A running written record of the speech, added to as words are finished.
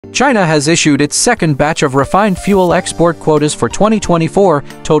China has issued its second batch of refined fuel export quotas for 2024,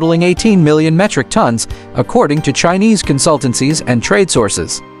 totaling 18 million metric tons, according to Chinese consultancies and trade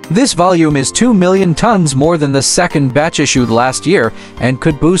sources. This volume is 2 million tons more than the second batch issued last year and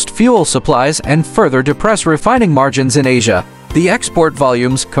could boost fuel supplies and further depress refining margins in Asia. The export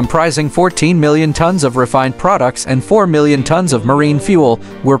volumes, comprising 14 million tons of refined products and 4 million tons of marine fuel,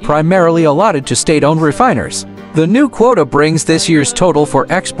 were primarily allotted to state-owned refiners. The new quota brings this year's total for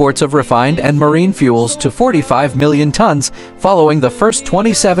exports of refined and marine fuels to 45 million tons, following the first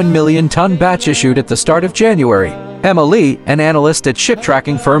 27 million ton batch issued at the start of January. Emma Lee, an analyst at ship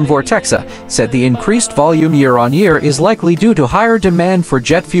tracking firm Vortexa, said the increased volume year-on-year is likely due to higher demand for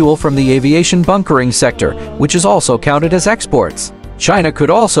jet fuel from the aviation bunkering sector, which is also counted as exports. China could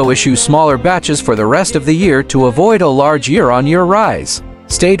also issue smaller batches for the rest of the year to avoid a large year-on-year rise.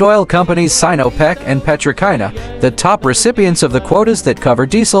 State oil companies Sinopec and Petrochina, the top recipients of the quotas that cover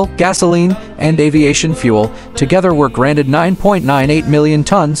diesel, gasoline, and aviation fuel, together were granted 9.98 million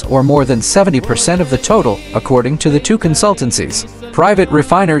tons, or more than 70% of the total, according to the two consultancies. Private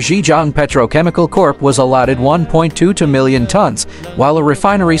refiner Zhejiang Petrochemical Corp was allotted 1.22 million tons, while a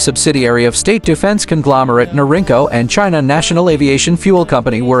refinery subsidiary of state defense conglomerate Norinco and China National Aviation Fuel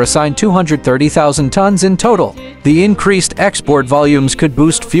Company were assigned 230,000 tons in total. The increased export volumes could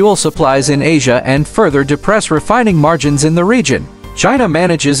boost fuel supplies in Asia and further depress refining margins in the region. China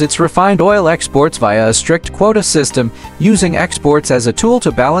manages its refined oil exports via a strict quota system, using exports as a tool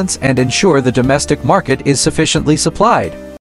to balance and ensure the domestic market is sufficiently supplied.